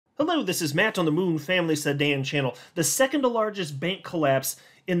Hello, this is Matt on the Moon Family Sedan channel. The second largest bank collapse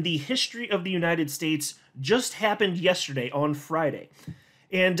in the history of the United States just happened yesterday on Friday.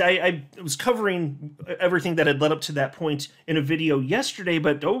 And I was covering everything that had led up to that point in a video yesterday,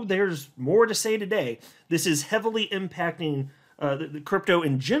 but there's more to say today. This is heavily impacting the crypto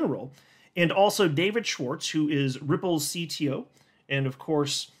in general, and also David Schwartz, who is Ripple's CTO, and of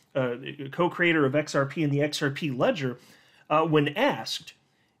course, co-creator of XRP and the XRP Ledger, when asked,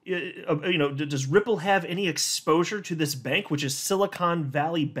 does Ripple have any exposure to this bank, which is Silicon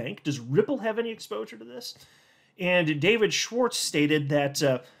Valley Bank? Does Ripple have any exposure to this? And David Schwartz stated that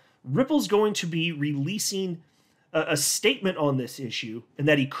Ripple's going to be releasing a statement on this issue and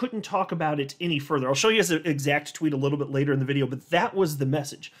that he couldn't talk about it any further. I'll show you his exact tweet a little bit later in the video, but that was the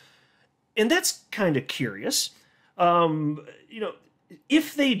message. And that's kind of curious.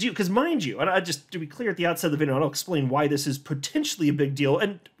 If they do, because mind you, and I just to be clear at the outset of the video, I'll explain why this is potentially a big deal.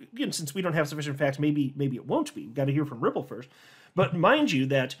 And again, since we don't have sufficient facts, maybe it won't be. We've got to hear from Ripple first. But mind you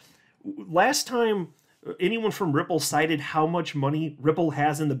that last time anyone from Ripple cited how much money Ripple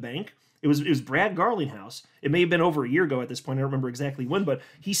has in the bank, it was Brad Garlinghouse. It may have been over a year ago at this point. I don't remember exactly when, but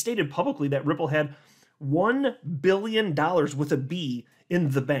he stated publicly that Ripple had $1 billion with a B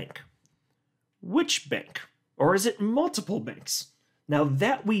in the bank. Which bank? Or is it multiple banks? Now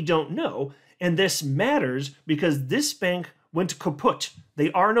that we don't know, and this matters because this bank went kaput.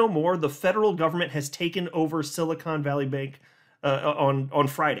 They are no more. The federal government has taken over Silicon Valley Bank on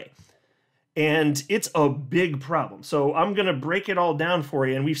Friday. And it's a big problem. So I'm going to break it all down for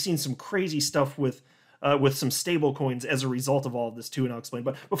you. And we've seen some crazy stuff with some stable coins as a result of all of this too, and I'll explain.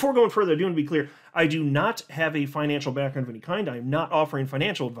 But before going further, I do want to be clear, I do not have a financial background of any kind. I am not offering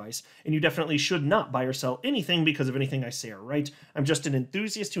financial advice, and you definitely should not buy or sell anything because of anything I say or write. I'm just an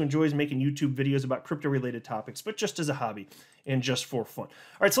enthusiast who enjoys making YouTube videos about crypto-related topics, but just as a hobby and just for fun.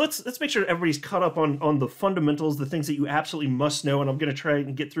 All right, so let's make sure everybody's caught up on the fundamentals, the things that you absolutely must know, and I'm going to try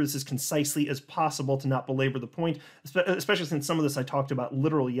and get through this as concisely as possible to not belabor the point, especially since some of this I talked about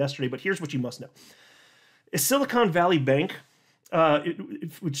literally yesterday, but here's what you must know. Silicon Valley Bank,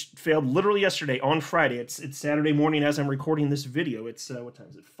 which failed literally yesterday on Friday. It's Saturday morning as I'm recording this video. It's, what time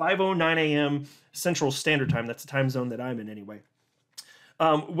is it? 5:09 a.m. Central Standard Time. That's the time zone that I'm in anyway.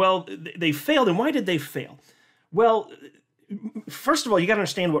 Well, they failed, and why did they fail? Well, first of all, you got to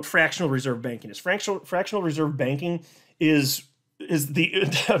understand what fractional reserve banking is. Fractional reserve banking is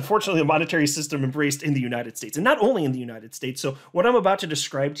unfortunately the monetary system embraced in the United States, and not only in the United States. So what I'm about to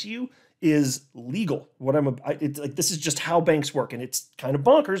describe to you is legal. This is just how banks work, and it's kind of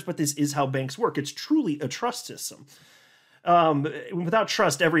bonkers, but this is how banks work. It's truly a trust system. Without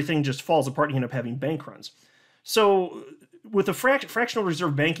trust, everything just falls apart and you end up having bank runs. So with a fractional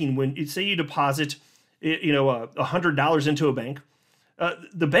reserve banking, when you say you deposit, $100 into a bank,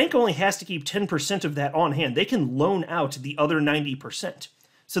 the bank only has to keep 10% of that on hand. They can loan out the other 90%.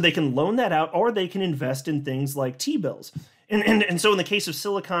 So they can loan that out, or they can invest in things like T-bills. And so in the case of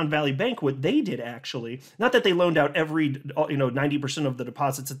Silicon Valley Bank, what they did actually, not that they loaned out every 90% of the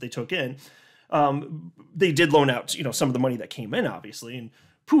deposits that they took in, they did loan out some of the money that came in, obviously, and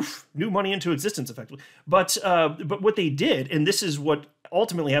poof, new money into existence effectively. But what they did, and this is what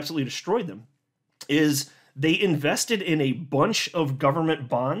ultimately absolutely destroyed them, is they invested in a bunch of government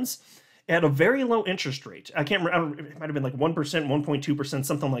bonds at a very low interest rate. I can't remember, it might have been like 1%, 1.2%,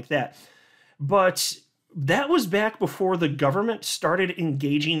 something like that. But that was back before the government started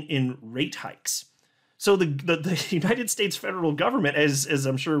engaging in rate hikes. So the United States federal government, as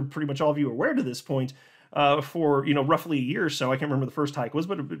I'm sure pretty much all of you are aware to this point, for roughly a year or so, I can't remember the first hike was,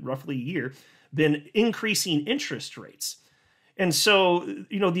 but roughly a year, been increasing interest rates. And so,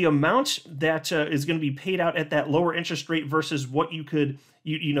 the amount that is going to be paid out at that lower interest rate versus what you could,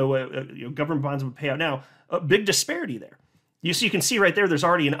 government bonds would pay out now, a big disparity there. So you can see right there, there's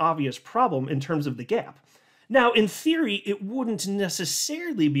already an obvious problem in terms of the gap. Now, in theory, it wouldn't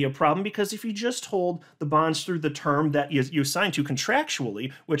necessarily be a problem because if you just hold the bonds through the term that you signed to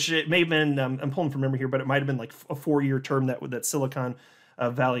contractually, which it may have been, I'm pulling from memory here, but it might have been like a 4-year term that Silicon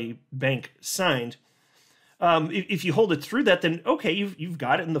Valley Bank signed. If you hold it through that, then okay, you've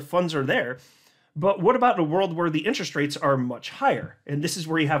got it and the funds are there. But what about in a world where the interest rates are much higher? And this is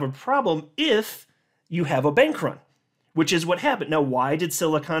where you have a problem if you have a bank run, which is what happened. Now, why did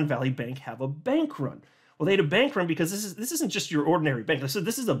Silicon Valley Bank have a bank run? Well, they had a bank run because this isn't just your ordinary bank. So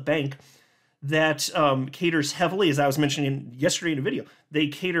this is a bank that caters heavily, as I was mentioning yesterday in a video, they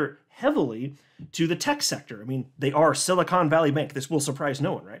cater heavily to the tech sector. I mean, they are Silicon Valley Bank. This will surprise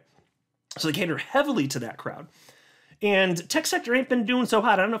no one, right? So they cater heavily to that crowd. And tech sector ain't been doing so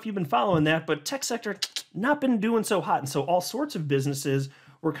hot. I don't know if you've been following that, but tech sector not been doing so hot. And so all sorts of businesses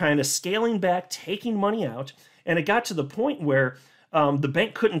were kind of scaling back, taking money out, and it got to the point where the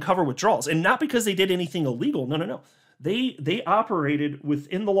bank couldn't cover withdrawals. And not because they did anything illegal. No, no, no. They operated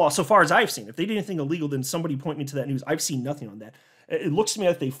within the law, so far as I've seen. If they did anything illegal, then somebody point me to that news. I've seen nothing on that. It looks to me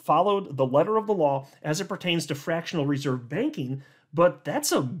like they followed the letter of the law as it pertains to fractional reserve banking, but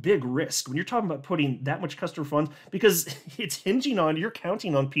that's a big risk when you're talking about putting that much customer funds, because it's hinging on, you're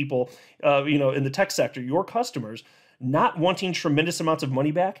counting on people, in the tech sector, your customers, not wanting tremendous amounts of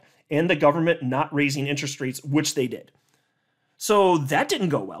money back, and the government not raising interest rates, which they did. So that didn't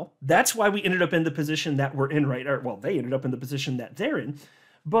go well. That's why we ended up in the position that we're in they ended up in the position that they're in.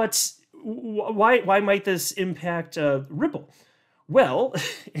 But why might this impact Ripple? Well,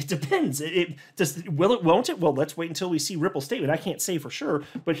 it depends. Won't it? Well, let's wait until we see Ripple's statement. I can't say for sure,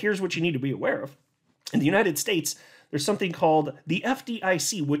 but here's what you need to be aware of. In the United States, there's something called the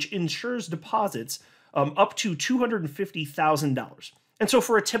FDIC, which insures deposits up to $250,000. And so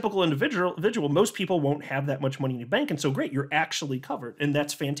for a typical individual, most people won't have that much money in the bank. And so great, you're actually covered. And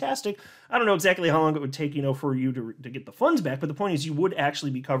that's fantastic. I don't know exactly how long it would take, for you to get the funds back. But the point is you would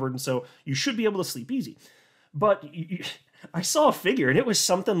actually be covered. And so you should be able to sleep easy. But I saw a figure, and it was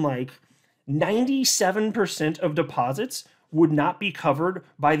something like 97% of deposits would not be covered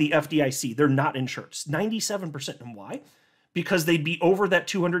by the FDIC. They're not insured. 97%. And why? Because they'd be over that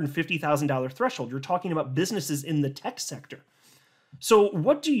 $250,000 threshold. You're talking about businesses in the tech sector. So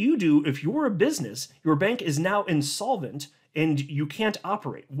what do you do if you're a business, your bank is now insolvent, and you can't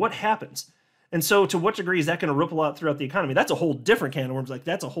operate? What happens? And so to what degree is that going to ripple out throughout the economy? That's a whole different can of worms.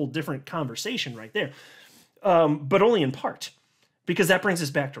 That's a whole different conversation right there. But only in part, because that brings us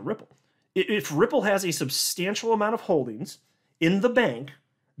back to Ripple. If Ripple has a substantial amount of holdings in the bank,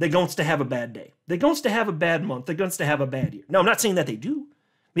 they're going to have a bad day. They're going to have a bad month. They're going to have a bad year. Now, I'm not saying that they do.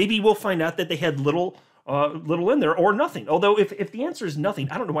 Maybe we'll find out that they had little in there or nothing. Although if the answer is nothing,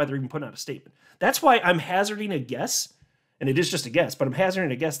 I don't know why they're even putting out a statement. That's why I'm hazarding a guess, and it is just a guess, but I'm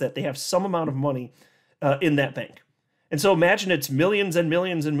hazarding a guess that they have some amount of money in that bank. And so imagine it's millions and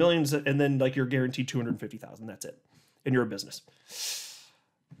millions and millions, and then you're guaranteed $250,000. That's it. And you're a business.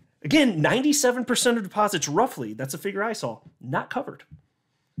 Again, 97% of deposits, roughly, that's a figure I saw, not covered.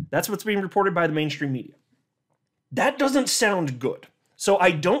 That's what's being reported by the mainstream media. That doesn't sound good. So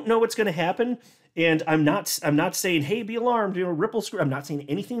I don't know what's going to happen. And I'm not saying, hey, be alarmed, Ripple screw. I'm not saying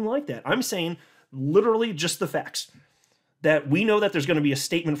anything like that. I'm saying literally just the facts. That we know that there's going to be a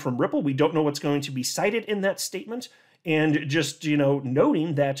statement from Ripple. We don't know what's going to be cited in that statement. And just,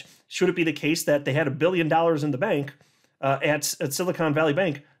 noting that should it be the case that they had $1 billion in the bank at Silicon Valley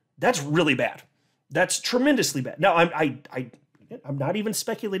Bank, that's really bad. That's tremendously bad. Now, I'm not even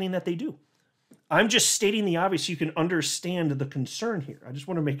speculating that they do. I'm just stating the obvious so you can understand the concern here. I just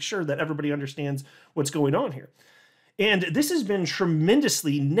want to make sure that everybody understands what's going on here. And this has been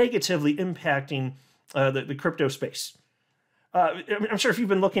tremendously negatively impacting the crypto space. I'm sure if you've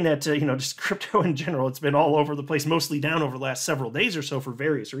been looking at, just crypto in general, it's been all over the place, mostly down over the last several days or so for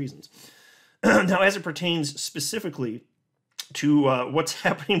various reasons. Now, as it pertains specifically to what's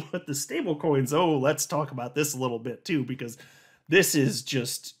happening with the stable coins, let's talk about this a little bit too, because this is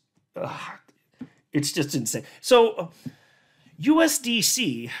just... it's just insane. So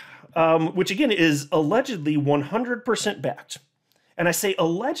USDC, which again is allegedly 100% backed. And I say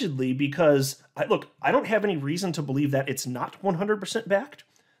allegedly because, I don't have any reason to believe that it's not 100% backed.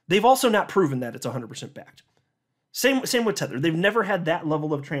 They've also not proven that it's 100% backed. Same with Tether. They've never had that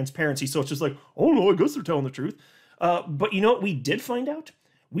level of transparency. So it's just like, oh no, I guess they're telling the truth. But you know what we did find out?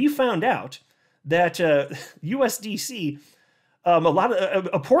 We found out that USDC...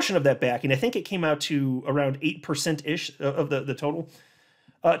 a portion of that backing, I think it came out to around 8%-ish of the total.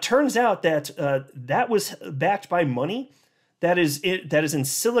 Turns out that that was backed by money that is in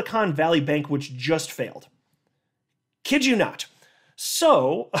Silicon Valley Bank, which just failed. Kid you not.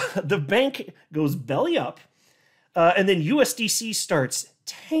 So the bank goes belly up, and then USDC starts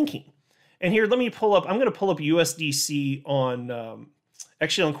tanking. And here, let me pull up. I'm going to pull up USDC on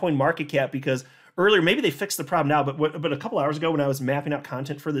actually on CoinMarketCap because earlier, maybe they fixed the problem now, but a couple hours ago when I was mapping out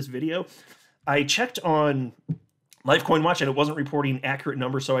content for this video, I checked on Lifecoin Watch and it wasn't reporting accurate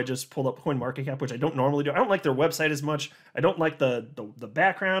numbers, so I just pulled up CoinMarketCap, which I don't normally do. I don't like their website as much. I don't like the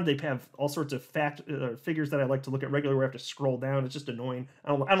background. They have all sorts of figures that I like to look at regularly where I have to scroll down. It's just annoying. I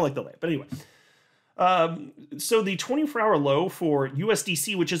don't like the layout. But anyway, so the 24-hour low for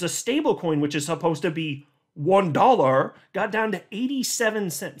USDC, which is a stable coin, which is supposed to be $1, got down to 87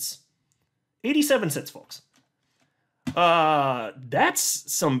 cents. 87 cents, folks.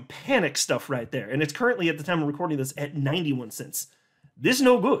 That's some panic stuff right there. And it's currently, at the time of recording this, at 91 cents. This is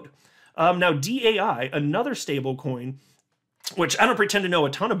no good. Now, DAI, another stable coin, which I don't pretend to know a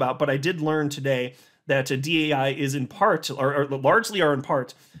ton about, but I did learn today that DAI is in part, or largely are in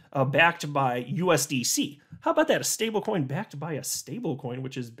part, backed by USDC. How about that? A stablecoin backed by a stablecoin,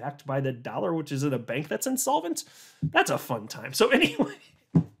 which is backed by the dollar, which is in a bank that's insolvent? That's a fun time. So anyway,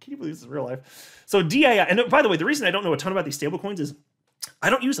 can you believe this is real life? So DAI, and by the way, the reason I don't know a ton about these stablecoins is I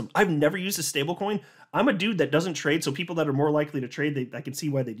don't use them. I've never used a stablecoin. I'm a dude that doesn't trade, so people that are more likely to trade, I can see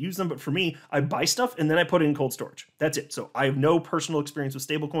why they'd use them. But for me, I buy stuff and then I put it in cold storage. That's it. So I have no personal experience with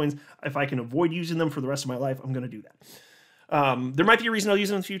stablecoins. If I can avoid using them for the rest of my life, I'm going to do that. There might be a reason I'll use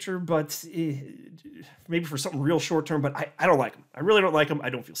them in the future, but maybe for something real short term. But I don't like them. I really don't like them.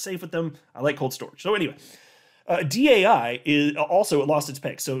 I don't feel safe with them. I like cold storage. So anyway. DAI is also, it lost its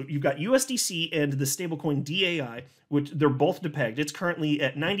peg. So you've got USDC and the stablecoin DAI, which they're both depegged. It's currently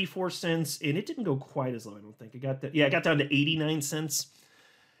at 94 cents, and it didn't go quite as low, I don't think. It got down to 89 cents.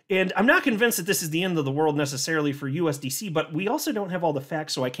 And I'm not convinced that this is the end of the world necessarily for USDC, but we also don't have all the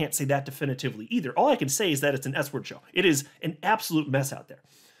facts, so I can't say that definitively either. All I can say is that it's an S-word show. It is an absolute mess out there.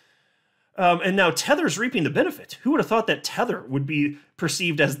 And now Tether's reaping the benefit. Who would have thought that Tether would be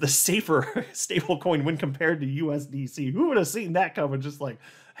perceived as the safer stablecoin when compared to USDC? Who would have seen that coming just like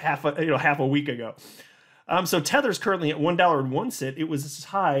half a week ago? So Tether's currently at $1.01. It was as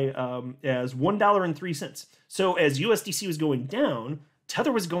high as $1.03. So as USDC was going down,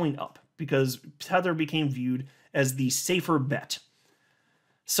 Tether was going up because Tether became viewed as the safer bet.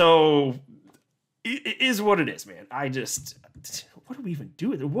 So it is what it is, man. What do we even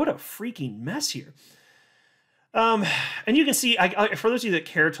do with it? What a freaking mess here. And you can see, for those of you that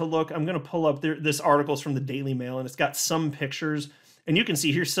care to look, I'm going to pull up this article is from the Daily Mail, and it's got some pictures. And you can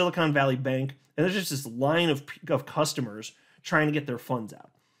see here's Silicon Valley Bank, and there's just this line of customers trying to get their funds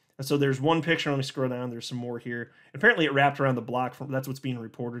out. And so there's one picture. Let me scroll down. There's some more here. Apparently it wrapped around the block. That's what's being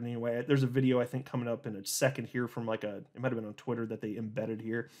reported anyway. There's a video, I think, coming up in a second here from it might have been on Twitter that they embedded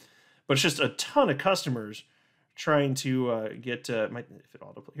here. But it's just a ton of customers trying to get if it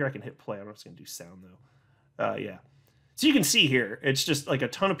auto here. I can hit play. I'm not just gonna do sound though. Yeah, so you can see here it's just like a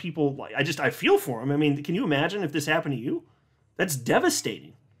ton of people. Like I feel for them. I mean, can you imagine if this happened to you? That's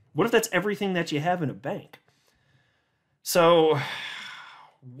devastating. What if that's everything that you have in a bank? So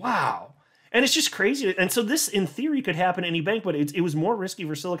wow. And it's just crazy. And so this in theory could happen to any bank, but it was more risky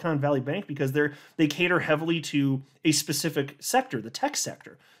for Silicon Valley Bank because they cater heavily to a specific sector, the tech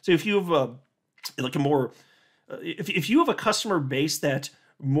sector. So if you have like a more if you have a customer base that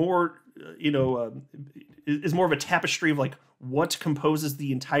more, is more of a tapestry of like what composes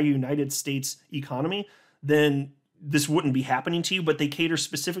the entire United States economy, then this wouldn't be happening to you. But they cater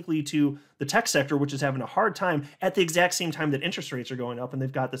specifically to the tech sector, which is having a hard time at the exact same time that interest rates are going up and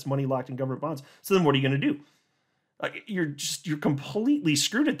they've got this money locked in government bonds. So then what are you going to do? You're completely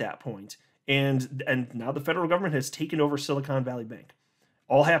screwed at that point. And now the federal government has taken over Silicon Valley Bank.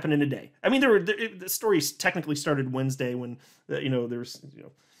 All happened in a day. I mean, the story technically started Wednesday when there's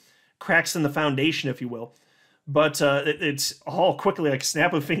cracks in the foundation, if you will, but it's all quickly like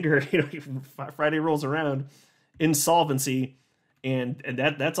snap of a finger. Friday rolls around, insolvency, and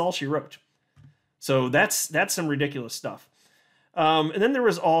that's all she wrote. So that's some ridiculous stuff. And then there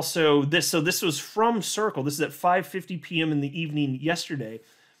was also this. So this was from Circle. This is at 5:50 p.m. in the evening yesterday,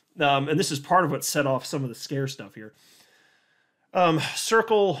 and this is part of what set off some of the scare stuff here.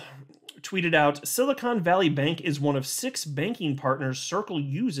 Circle tweeted out, Silicon Valley Bank is one of 6 banking partners Circle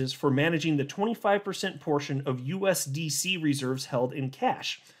uses for managing the 25% portion of USDC reserves held in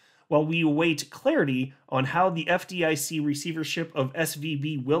cash. While we await clarity on how the FDIC receivership of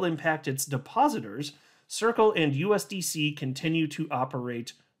SVB will impact its depositors, Circle and USDC continue to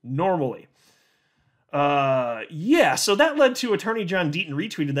operate normally. Yeah, so that led to Attorney John Deaton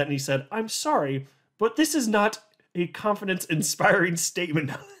retweeted that, and he said, I'm sorry, but this is not a confidence-inspiring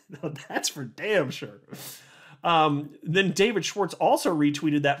statement. No, that's for damn sure. Then David Schwartz also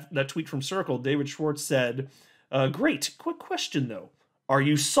retweeted that tweet from Circle. David Schwartz said, great, quick question though. Are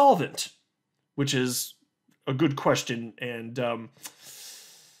you solvent? Which is a good question, and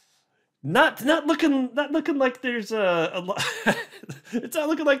not looking like there's it's not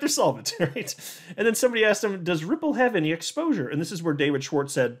looking like they're solvent, right? And then somebody asked him, does Ripple have any exposure? And this is where David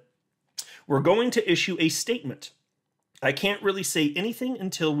Schwartz said, we're going to issue a statement. I can't really say anything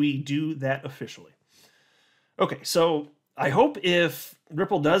until we do that officially. Okay, so I hope if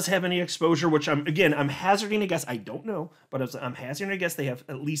Ripple does have any exposure, which I'm hazarding a guess. I don't know, but I'm hazarding a guess they have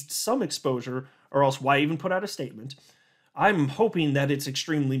at least some exposure, or else why even put out a statement? I'm hoping that it's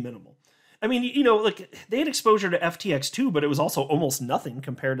extremely minimal. I mean, like they had exposure to FTX too, but it was also almost nothing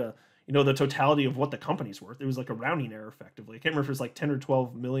compared to, the totality of what the company's worth. It was like a rounding error, effectively. I can't remember if it was like $10 or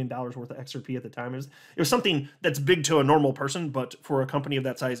 $12 million worth of XRP at the time. It was something that's big to a normal person, but for a company of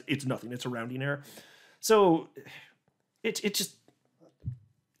that size, it's nothing. It's a rounding error. So it just,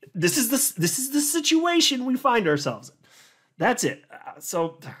 this is the situation we find ourselves in. That's it.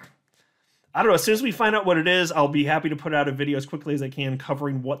 So I don't know. As soon as we find out what it is, I'll be happy to put out a video as quickly as I can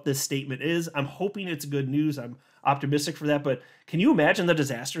covering what this statement is. I'm hoping it's good news. I'm optimistic for that. But can you imagine the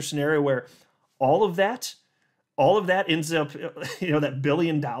disaster scenario where all of that ends up, that $1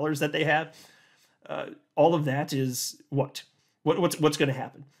 billion that they have, all of that is what's going to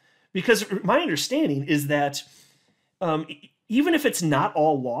happen? Because my understanding is that even if it's not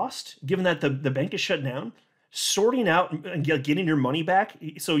all lost, given that the bank is shut down, sorting out and getting your money back.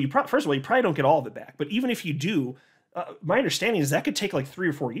 So first of all, you probably don't get all of it back. But even if you do, my understanding is that could take like 3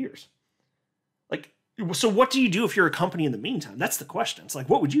 or 4 years. Like, so what do you do if you're a company in the meantime? That's the question. It's like,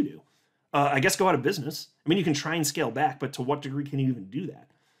 what would you do? I guess go out of business. I mean, you can try and scale back, but to what degree can you even do that?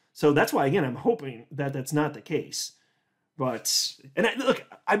 So that's why, again, I'm hoping that that's not the case. But, look,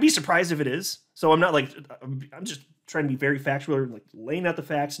 I'd be surprised if it is. So I'm just trying to be very factual, like laying out the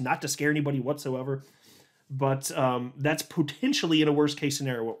facts, not to scare anybody whatsoever. But that's potentially in a worst case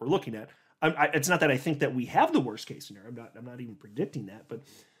scenario what we're looking at. It's not that I think that we have the worst case scenario. I'm not even predicting that. But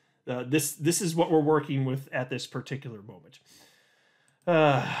this is what we're working with at this particular moment.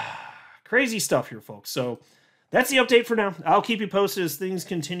 Crazy stuff here, folks. So that's the update for now. I'll keep you posted as things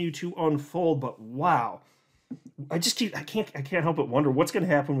continue to unfold. But wow, I can't help but wonder what's going to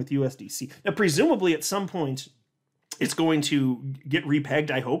happen with USDC. Now, presumably at some point, it's going to get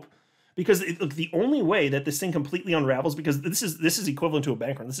repegged. I hope. Because look, the only way that this thing completely unravels, because this is equivalent to a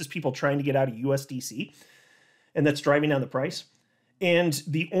bank run. This is people trying to get out of USDC, and that's driving down the price. And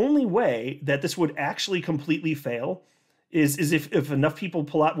the only way that this would actually completely fail is if enough people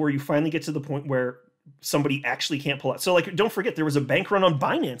pull out, where you finally get to the point where somebody actually can't pull out. So, like, don't forget, there was a bank run on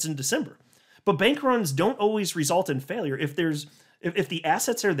Binance in December. But bank runs don't always result in failure. If the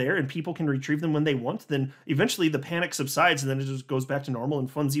assets are there and people can retrieve them when they want, then eventually the panic subsides and then it just goes back to normal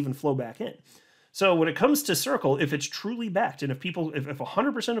and funds even flow back in. So when it comes to Circle, if it's truly backed and if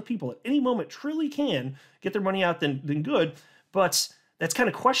 100% of people at any moment truly can get their money out, then good. But that's kind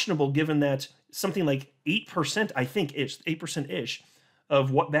of questionable given that something like 8%, I think, 8%-ish of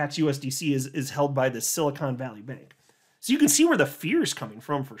what backs USDC is held by the Silicon Valley Bank. So you can see where the fear is coming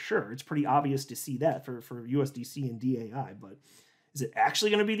from for sure. It's pretty obvious to see that for USDC and DAI, but is it actually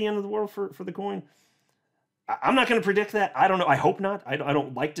going to be the end of the world for the coin? I'm not going to predict that. I don't know. I hope not. I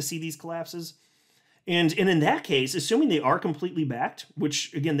don't like to see these collapses. And in that case, assuming they are completely backed,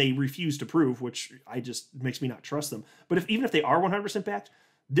 which, again, they refuse to prove, which makes me not trust them. But even if they are 100% backed,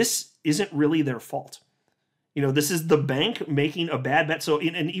 this isn't really their fault. This is the bank making a bad bet. So,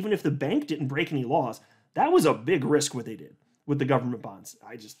 and even if the bank didn't break any laws, that was a big risk what they did with the government bonds.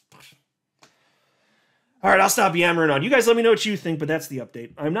 All right, I'll stop yammering on. You guys let me know what you think, but that's the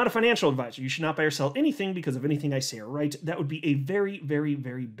update. I'm not a financial advisor. You should not buy or sell anything because of anything I say or write. That would be a very, very,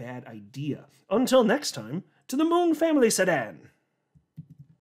 very bad idea. Until next time, to the Moon Family Sedan.